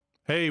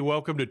Hey,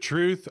 welcome to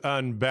Truth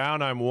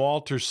Unbound. I'm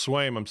Walter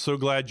Swaim. I'm so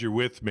glad you're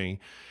with me.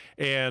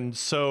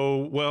 This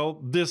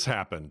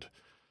happened.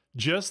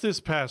 Just this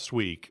past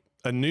week,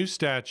 a new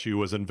statue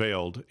was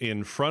unveiled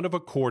in front of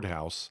a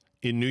courthouse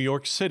in New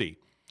York City.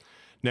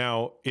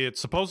 Now, it's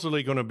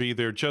supposedly going to be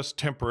there just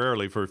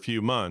temporarily for a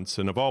few months,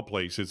 and of all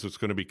places, it's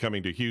going to be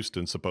coming to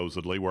Houston,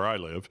 supposedly, where I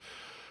live.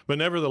 But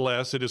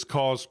nevertheless, it has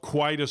caused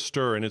quite a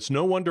stir, and it's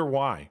no wonder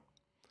why.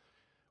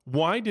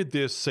 Why did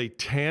this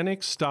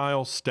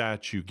satanic-style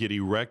statue get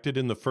erected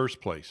in the first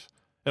place?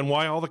 And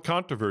why all the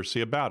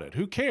controversy about it?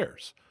 Who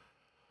cares?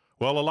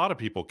 Well, a lot of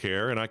people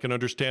care, and I can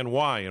understand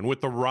why. And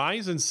with the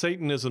rise in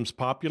Satanism's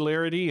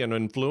popularity and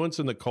influence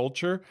in the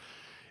culture,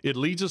 it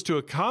leads us to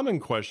a common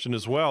question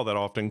as well that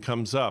often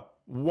comes up.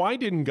 Why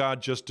didn't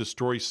God just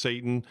destroy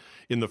Satan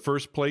in the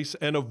first place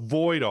and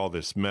avoid all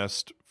this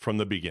mess from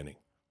the beginning?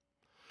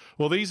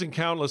 Well, these and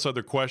countless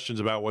other questions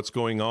about what's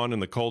going on in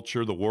the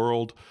culture, the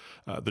world,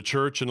 the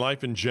church, and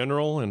life in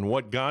general, and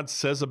what God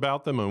says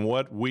about them and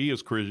what we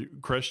as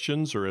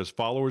Christians or as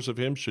followers of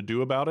Him should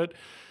do about it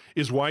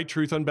is why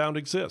Truth Unbound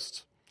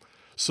exists.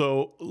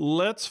 So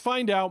let's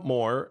find out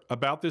more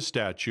about this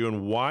statue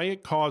and why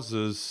it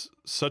causes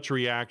such a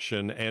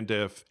reaction and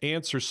to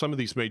answer some of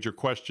these major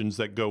questions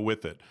that go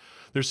with it.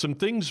 There's some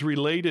things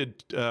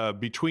related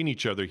between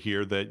each other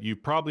here that you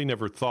probably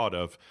never thought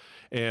of.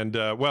 And,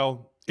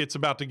 it's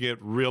about to get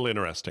real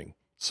interesting.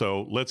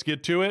 So let's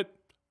get to it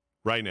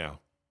right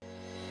now.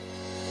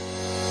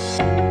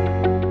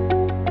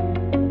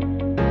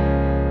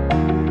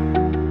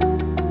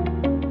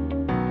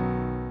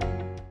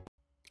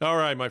 All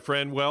right, my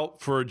friend. Well,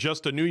 for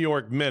just a New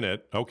York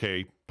minute,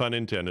 okay, pun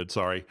intended,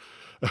 sorry.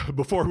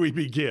 Before we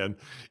begin,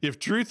 if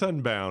Truth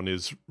Unbound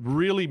is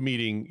really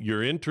meeting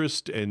your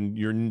interest and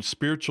your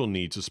spiritual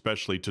needs,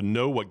 especially to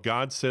know what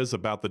God says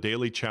about the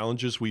daily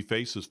challenges we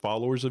face as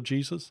followers of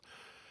Jesus,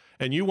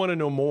 and you want to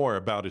know more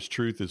about His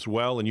truth as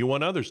well, and you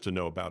want others to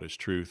know about His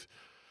truth,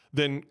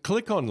 then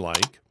click on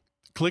like,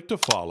 click to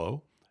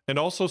follow, and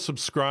also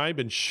subscribe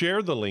and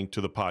share the link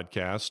to the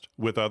podcast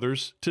with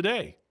others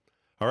today.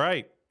 All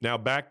right, now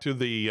back to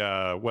the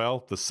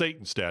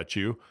Satan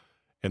statue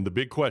and the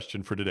big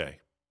question for today.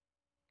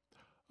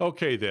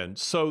 Okay, then.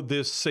 So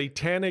this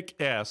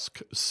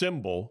satanic-esque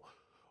symbol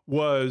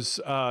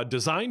was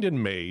designed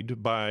and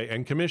made by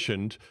and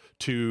commissioned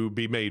to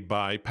be made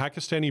by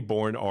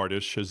Pakistani-born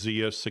artist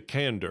Shazia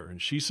Sikander.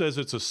 And she says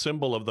it's a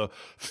symbol of the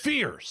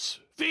fierce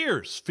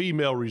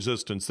female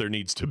resistance there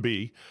needs to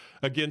be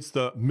against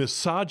the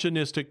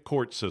misogynistic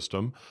court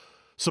system,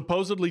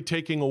 supposedly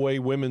taking away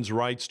women's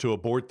rights to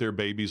abort their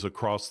babies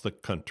across the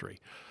country.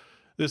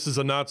 This is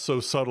a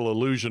not-so-subtle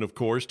allusion, of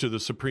course, to the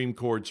Supreme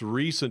Court's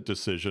recent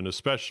decision,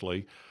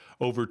 especially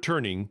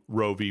overturning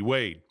Roe v.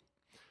 Wade.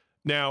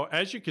 Now,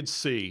 as you can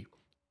see,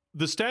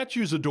 the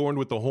statue is adorned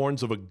with the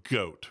horns of a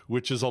goat,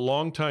 which is a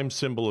longtime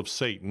symbol of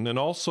Satan, and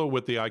also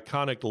with the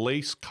iconic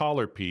lace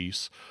collar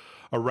piece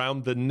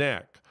around the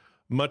neck,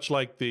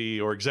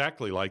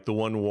 exactly like the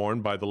one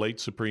worn by the late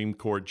Supreme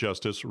Court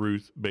Justice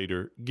Ruth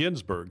Bader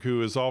Ginsburg,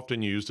 who is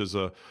often used as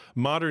a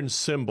modern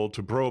symbol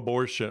to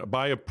pro-abortion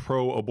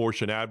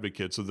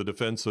advocates of the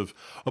defense of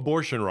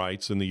abortion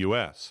rights in the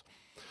U.S.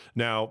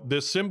 Now,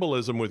 this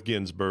symbolism with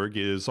Ginsburg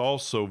is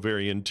also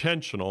very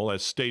intentional,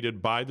 as stated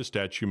by the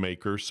statue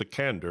maker,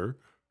 Sikander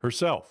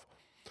herself.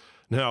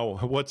 Now,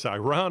 what's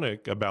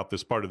ironic about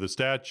this part of the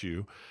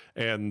statue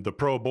and the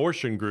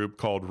pro-abortion group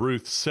called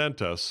Ruth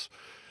Sent Us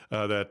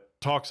that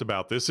talks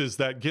about this is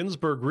that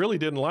Ginsburg really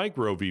didn't like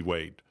Roe v.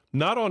 Wade,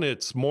 not on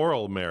its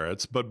moral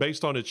merits, but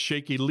based on its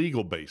shaky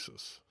legal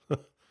basis.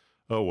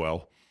 Oh,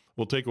 well,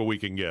 we'll take what we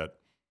can get.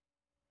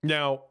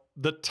 Now,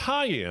 the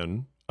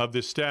tie-in of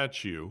this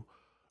statue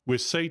with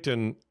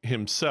Satan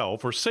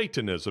himself, or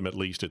Satanism at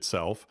least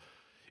itself,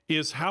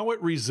 is how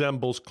it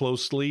resembles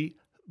closely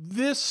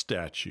this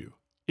statue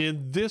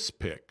in this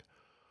pic,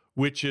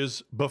 which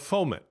is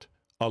Baphomet,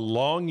 a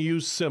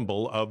long-used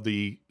symbol of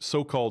the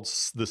so-called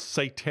the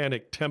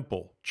Satanic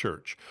Temple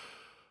Church,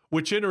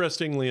 which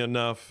interestingly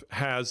enough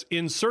has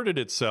inserted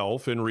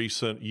itself in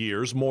recent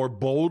years more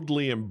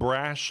boldly and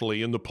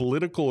brashly in the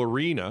political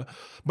arena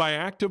by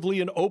actively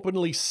and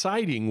openly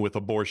siding with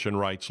abortion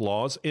rights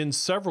laws in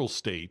several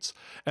states,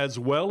 as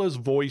well as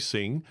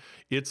voicing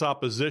its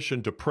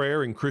opposition to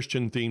prayer and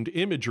Christian-themed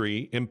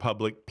imagery in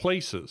public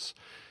places.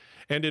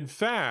 And in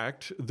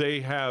fact,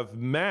 they have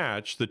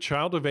matched the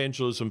Child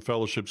Evangelism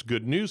Fellowship's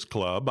Good News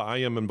Club. I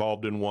am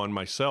involved in one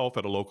myself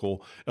at a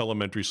local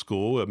elementary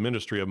school, a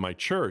ministry of my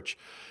church.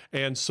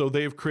 And so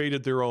they've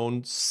created their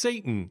own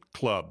Satan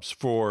clubs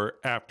for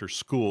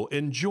after-school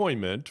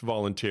enjoyment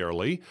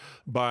voluntarily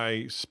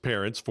by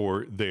parents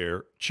for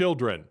their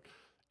children.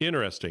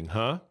 Interesting,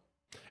 huh?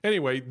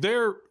 Anyway,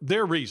 their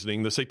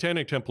reasoning, the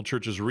Satanic Temple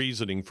Church's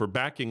reasoning for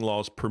backing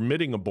laws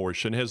permitting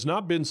abortion has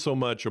not been so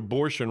much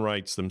abortion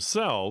rights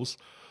themselves,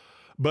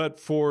 but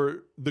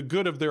for the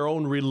good of their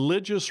own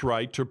religious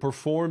right to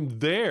perform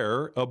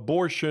their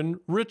abortion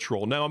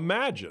ritual. Now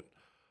imagine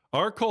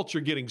our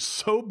culture getting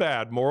so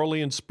bad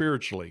morally and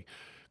spiritually,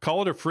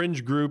 call it a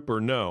fringe group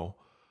or no,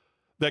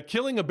 that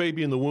killing a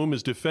baby in the womb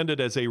is defended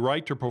as a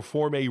right to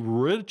perform a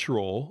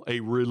ritual,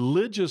 a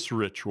religious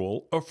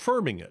ritual,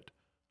 affirming it.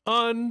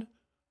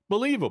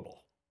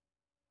 Unbelievable.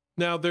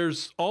 Now,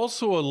 there's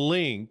also a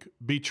link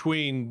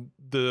between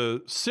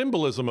the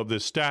symbolism of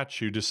this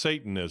statue to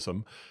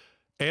Satanism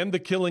and the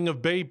killing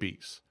of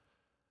babies.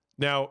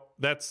 Now,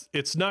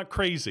 it's not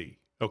crazy,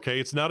 okay?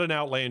 It's not an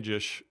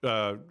outlandish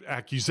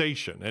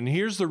accusation. And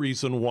here's the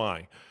reason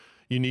why.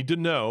 You need to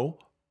know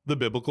the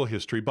biblical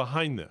history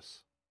behind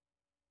this.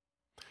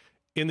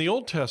 In the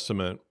Old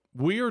Testament,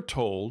 we are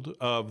told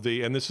of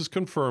and this is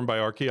confirmed by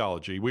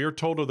archaeology, we are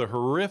told of the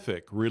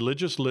horrific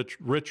religious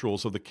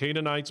rituals of the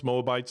Canaanites,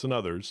 Moabites, and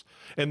others,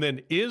 and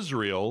then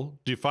Israel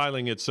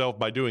defiling itself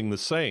by doing the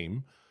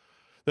same,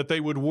 that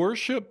they would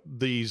worship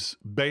these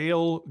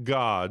Baal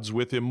gods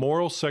with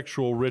immoral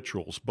sexual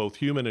rituals, both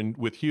human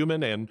with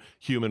human and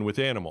human with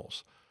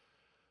animals.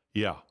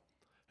 Yeah.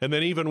 And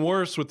then even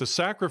worse, with the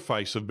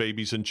sacrifice of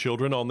babies and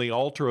children on the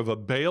altar of a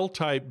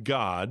Baal-type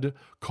god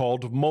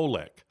called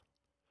Molech.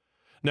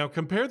 Now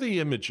compare the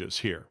images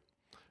here,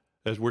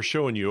 as we're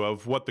showing you,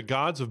 of what the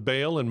gods of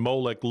Baal and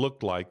Molech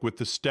looked like with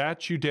the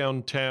statue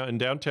in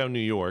downtown New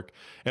York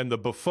and the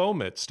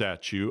Baphomet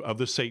statue of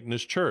the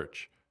Satanist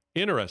Church.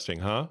 Interesting,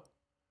 huh?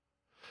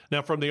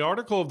 Now, from the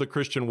article of the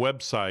Christian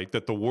website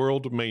that the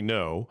world may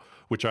know,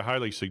 which I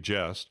highly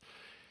suggest,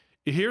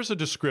 here's a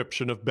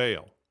description of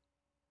Baal.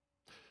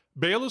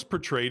 Baal is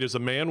portrayed as a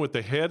man with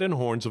the head and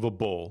horns of a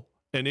bull,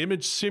 an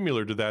image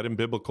similar to that in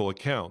biblical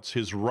accounts.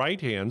 His right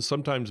hand,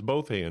 sometimes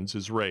both hands,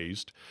 is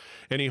raised,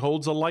 and he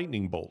holds a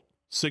lightning bolt,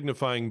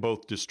 signifying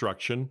both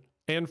destruction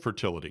and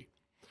fertility.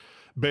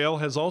 Baal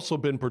has also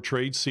been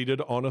portrayed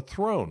seated on a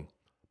throne,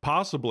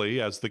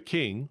 possibly as the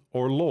king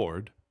or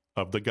lord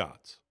of the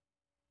gods.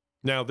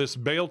 Now, this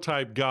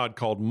Baal-type god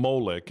called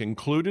Molech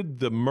included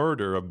the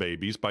murder of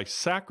babies by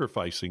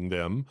sacrificing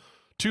them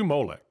to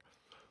Molech.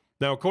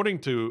 Now, according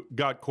to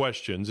Got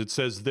Questions, it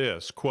says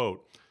this,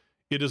 quote,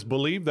 "It is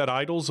believed that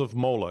idols of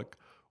Moloch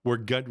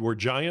were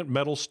giant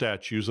metal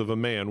statues of a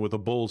man with a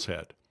bull's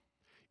head.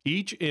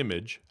 Each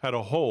image had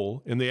a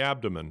hole in the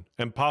abdomen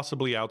and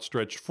possibly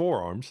outstretched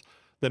forearms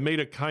that made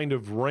a kind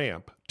of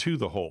ramp to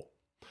the hole.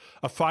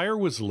 A fire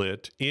was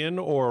lit in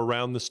or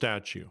around the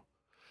statue.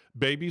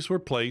 Babies were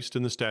placed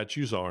in the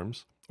statue's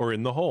arms or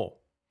in the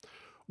hole.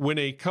 When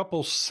a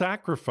couple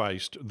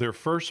sacrificed their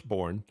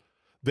firstborn,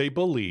 they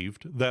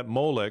believed that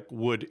Molech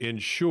would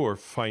ensure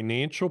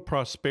financial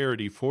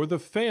prosperity for the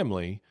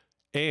family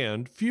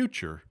and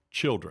future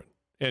children."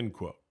 End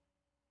quote.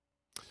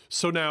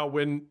 So now,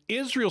 when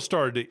Israel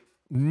started to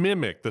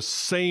mimic the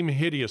same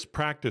hideous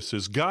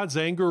practices, God's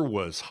anger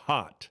was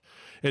hot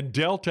and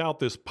dealt out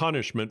this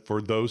punishment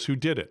for those who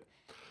did it.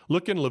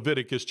 Look in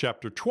Leviticus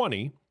chapter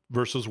 20,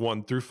 verses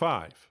 1 through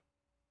 5.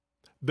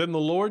 "Then the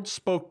Lord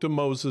spoke to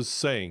Moses,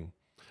 saying,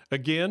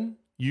 Again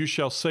you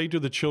shall say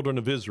to the children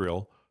of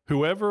Israel,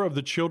 Whoever of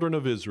the children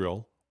of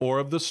Israel, or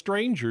of the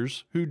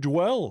strangers who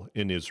dwell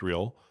in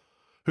Israel,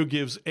 who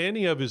gives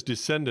any of his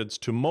descendants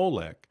to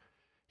Molech,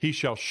 he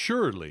shall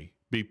surely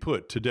be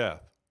put to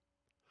death.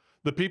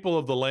 The people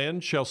of the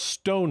land shall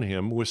stone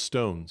him with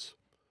stones.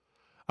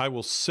 I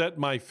will set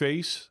my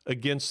face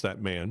against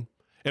that man,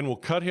 and will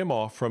cut him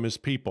off from his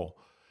people,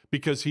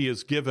 because he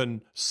has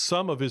given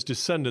some of his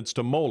descendants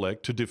to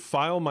Molech to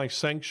defile my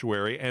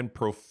sanctuary and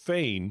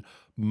profane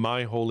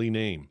my holy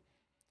name.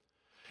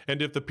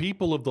 And if the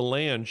people of the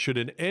land should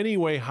in any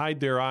way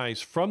hide their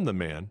eyes from the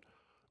man,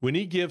 when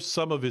he gives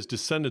some of his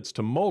descendants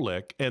to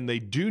Molech, and they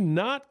do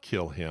not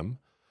kill him,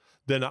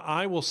 then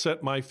I will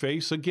set my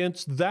face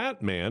against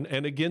that man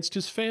and against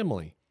his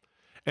family,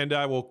 and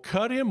I will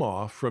cut him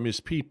off from his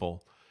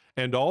people,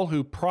 and all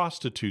who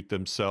prostitute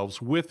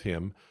themselves with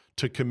him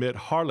to commit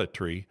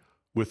harlotry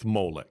with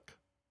Molech."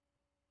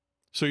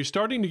 So you're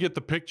starting to get the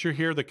picture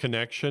here, the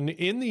connection.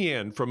 In the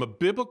end, from a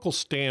biblical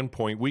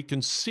standpoint, we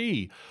can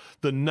see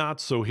the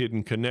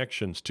not-so-hidden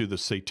connections to the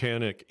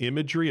satanic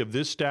imagery of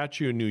this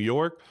statue in New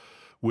York,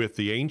 with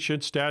the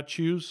ancient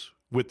statues,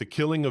 with the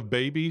killing of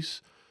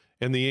babies,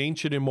 and the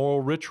ancient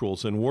immoral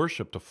rituals and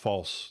worship to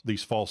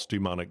these false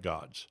demonic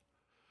gods.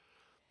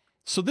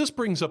 So this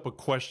brings up a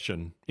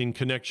question in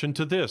connection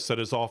to this that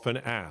is often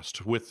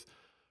asked.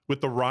 With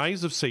the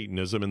rise of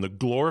Satanism and the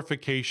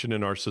glorification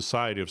in our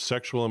society of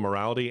sexual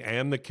immorality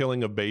and the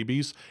killing of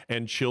babies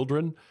and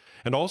children,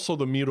 and also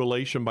the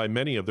mutilation by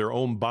many of their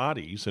own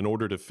bodies in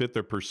order to fit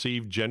their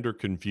perceived gender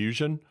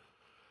confusion,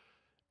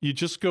 you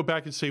just go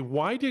back and say,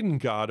 why didn't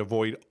God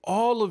avoid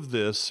all of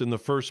this in the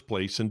first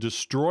place and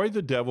destroy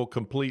the devil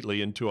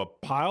completely into a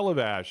pile of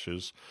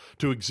ashes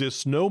to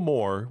exist no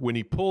more when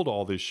he pulled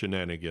all this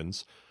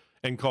shenanigans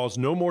and cause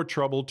no more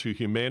trouble to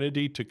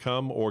humanity to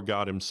come or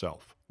God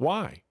himself?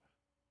 Why?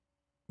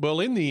 Well,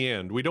 in the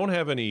end, we don't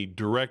have any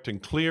direct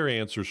and clear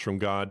answers from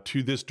God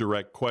to this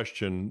direct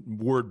question,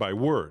 word by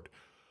word.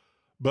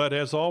 But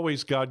as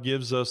always, God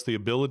gives us the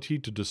ability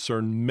to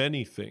discern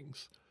many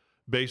things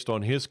based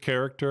on his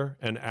character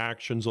and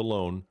actions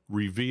alone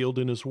revealed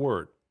in his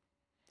word.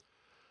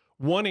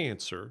 One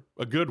answer,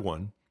 a good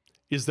one,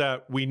 is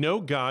that we know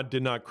God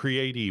did not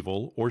create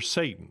evil or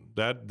Satan.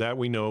 That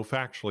we know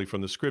factually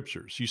from the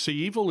scriptures. You see,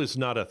 evil is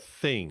not a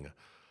thing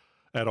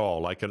at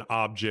all, like an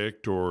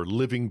object or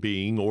living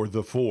being or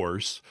the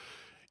force.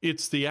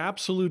 It's the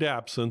absolute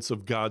absence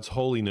of God's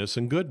holiness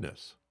and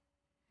goodness.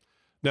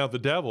 Now, the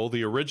devil,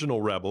 the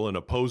original rebel and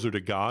opposer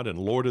to God and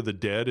Lord of the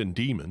dead and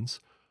demons,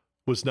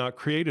 was not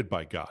created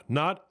by God,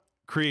 not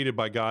created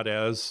by God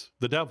as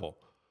the devil.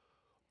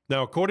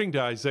 Now, according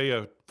to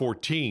Isaiah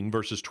 14,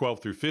 verses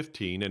 12 through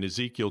 15, and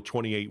Ezekiel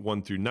 28,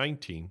 1 through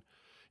 19,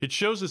 it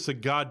shows us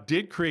that God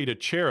did create a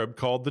cherub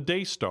called the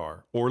day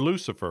star, or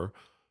Lucifer,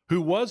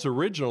 who was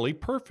originally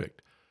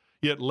perfect.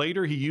 Yet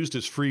later he used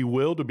his free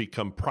will to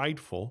become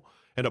prideful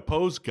and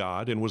oppose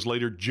God, and was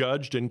later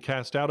judged and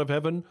cast out of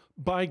heaven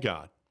by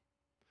God.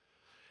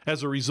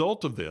 As a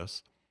result of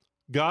this,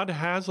 God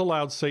has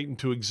allowed Satan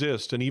to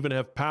exist and even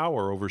have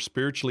power over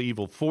spiritually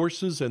evil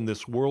forces and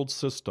this world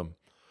system.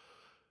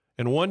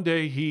 And one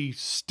day he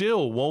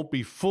still won't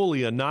be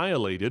fully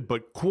annihilated,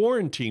 but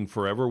quarantined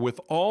forever with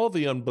all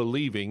the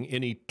unbelieving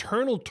in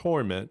eternal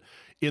torment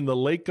in the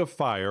lake of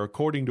fire,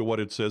 according to what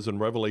it says in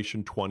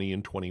Revelation 20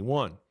 and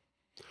 21.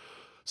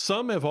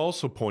 Some have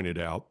also pointed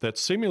out that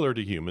similar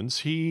to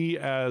humans,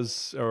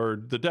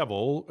 the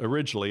devil,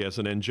 originally as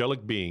an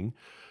angelic being,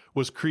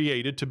 was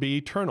created to be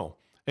eternal.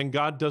 And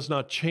God does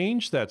not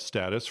change that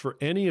status for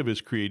any of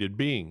his created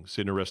beings,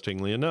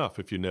 interestingly enough,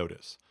 if you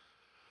notice,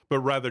 but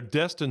rather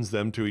destines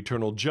them to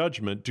eternal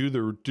judgment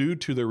due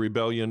to their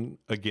rebellion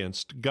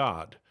against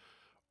God,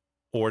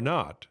 or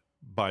not,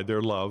 by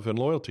their love and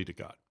loyalty to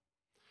God.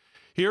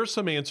 Here are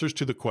some answers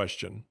to the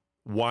question,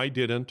 why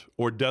didn't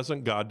or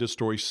doesn't God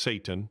destroy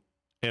Satan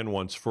and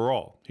once for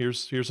all?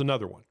 Here's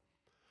another one.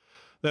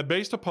 That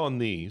based upon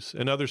these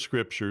and other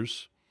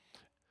scriptures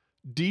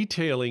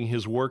detailing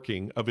his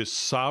working of his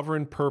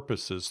sovereign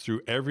purposes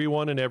through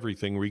everyone and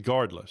everything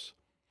regardless,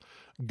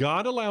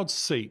 God allowed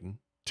Satan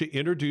to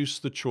introduce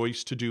the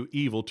choice to do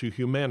evil to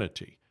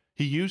humanity.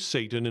 He used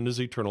Satan in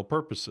his eternal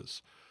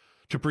purposes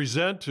to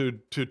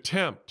to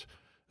tempt,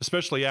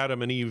 especially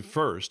Adam and Eve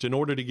first, in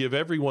order to give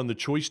everyone the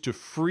choice to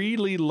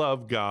freely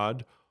love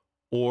God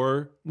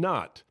or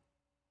not,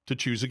 to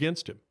choose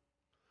against him.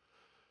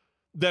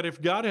 That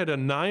if God had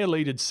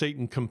annihilated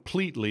Satan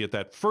completely at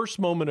that first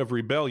moment of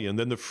rebellion,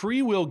 then the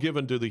free will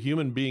given to the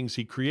human beings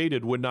he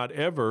created would not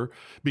ever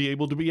be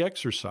able to be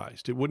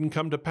exercised. It wouldn't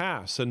come to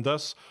pass, and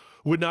thus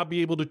would not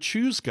be able to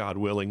choose God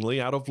willingly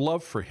out of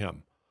love for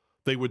him.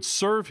 They would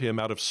serve him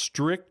out of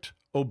strict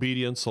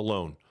obedience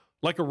alone,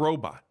 like a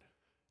robot,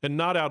 and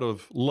not out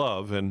of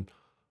love and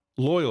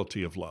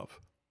loyalty of love.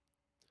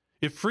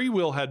 If free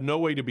will had no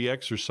way to be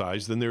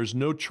exercised, then there's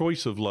no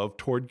choice of love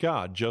toward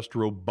God, just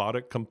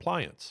robotic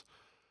compliance.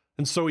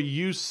 And so he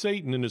used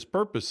Satan in his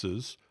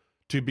purposes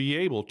to be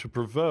able to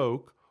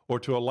provoke or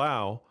to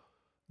allow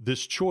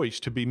this choice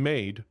to be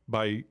made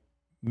by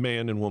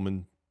man and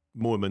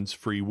woman's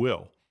free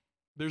will.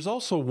 There's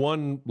also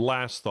one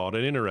last thought,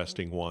 an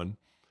interesting one,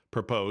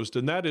 proposed,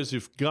 and that is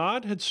if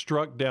God had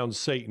struck down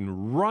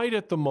Satan right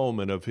at the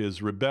moment of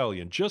his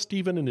rebellion, just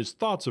even in his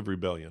thoughts of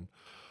rebellion,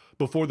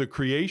 before the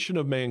creation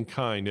of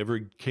mankind ever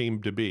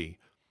came to be,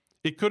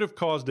 it could have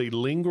caused a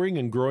lingering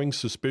and growing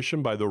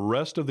suspicion by the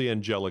rest of the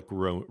angelic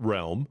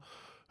realm,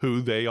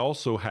 who they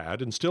also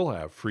had and still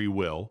have free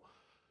will,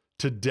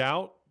 to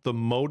doubt the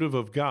motive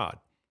of God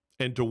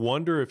and to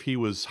wonder if he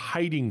was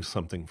hiding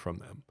something from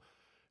them.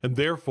 And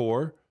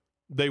therefore,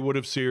 they would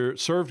have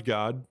served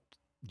God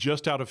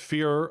just out of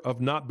fear of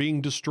not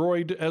being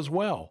destroyed as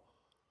well,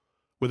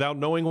 without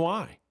knowing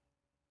why.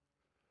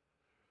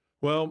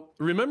 Well,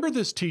 remember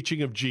this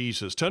teaching of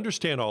Jesus. To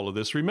understand all of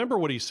this, remember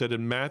what he said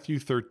in Matthew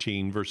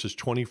 13, verses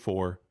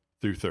 24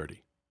 through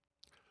 30.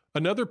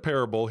 Another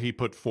parable he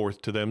put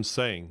forth to them,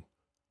 saying,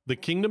 "The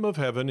kingdom of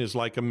heaven is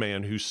like a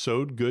man who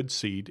sowed good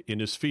seed in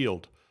his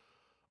field.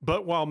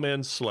 But while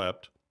men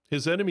slept,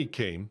 his enemy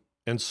came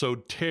and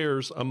sowed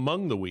tares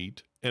among the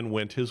wheat and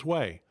went his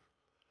way.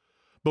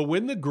 But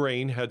when the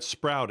grain had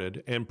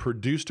sprouted and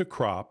produced a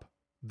crop,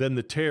 then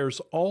the tares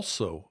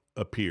also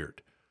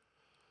appeared.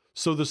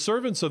 So the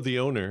servants of the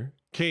owner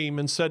came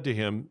and said to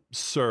him,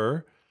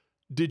 'Sir,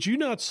 did you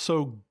not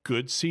sow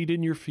good seed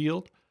in your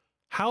field?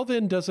 How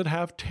then does it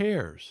have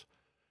tares?'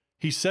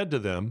 He said to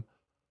them,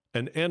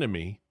 'An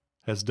enemy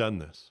has done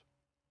this.'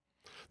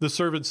 The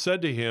servants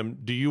said to him,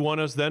 'Do you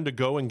want us then to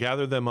go and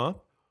gather them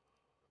up?'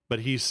 But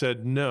he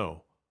said,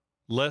 'No,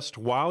 lest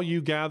while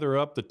you gather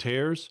up the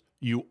tares,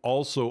 you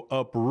also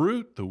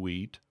uproot the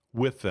wheat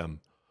with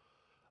them.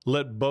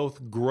 Let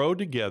both grow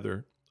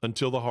together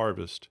until the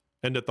harvest.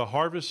 And at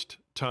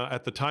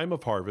the time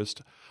of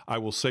harvest, I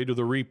will say to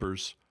the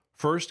reapers,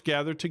 first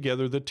gather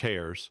together the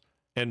tares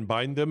and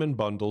bind them in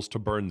bundles to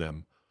burn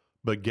them,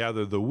 but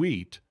gather the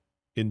wheat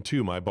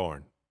into my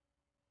barn.'"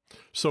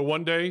 So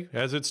one day,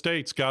 as it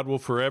states, God will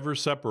forever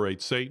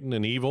separate Satan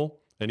and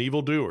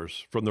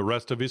evildoers from the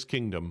rest of his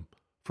kingdom,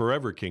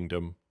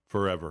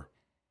 forever.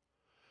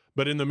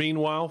 But in the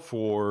meanwhile,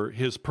 for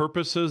his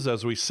purposes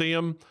as we see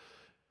them,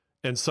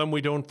 and some we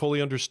don't fully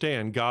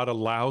understand, God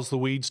allows the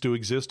weeds to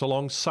exist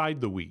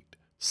alongside the wheat,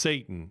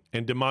 Satan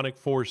and demonic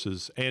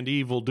forces and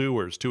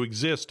evildoers to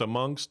exist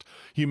amongst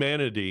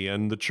humanity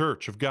and the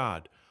church of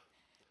God.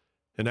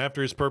 And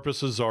after his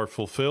purposes are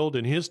fulfilled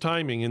in his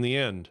timing in the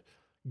end,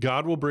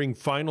 God will bring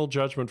final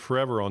judgment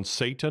forever on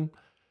Satan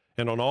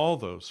and on all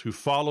those who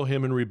follow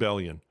him in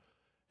rebellion,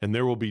 and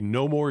there will be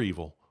no more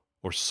evil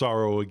or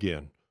sorrow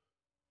again.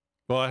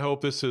 Well, I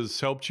hope this has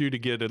helped you to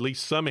get at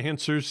least some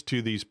answers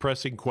to these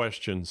pressing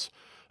questions,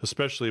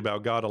 especially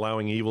about God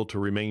allowing evil to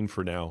remain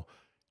for now.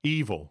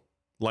 Evil,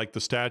 like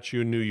the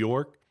statue in New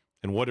York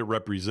and what it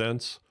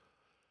represents,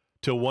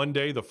 till one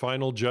day the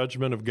final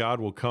judgment of God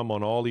will come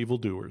on all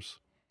evildoers,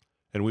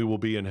 and we will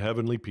be in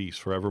heavenly peace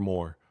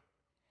forevermore.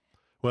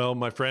 Well,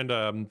 my friend,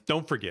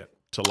 don't forget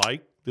to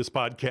like this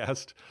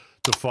podcast,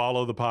 to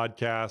follow the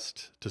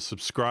podcast, to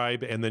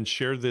subscribe, and then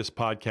share this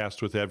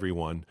podcast with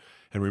everyone.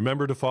 And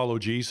remember to follow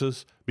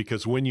Jesus,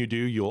 because when you do,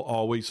 you'll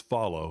always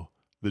follow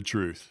the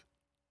truth.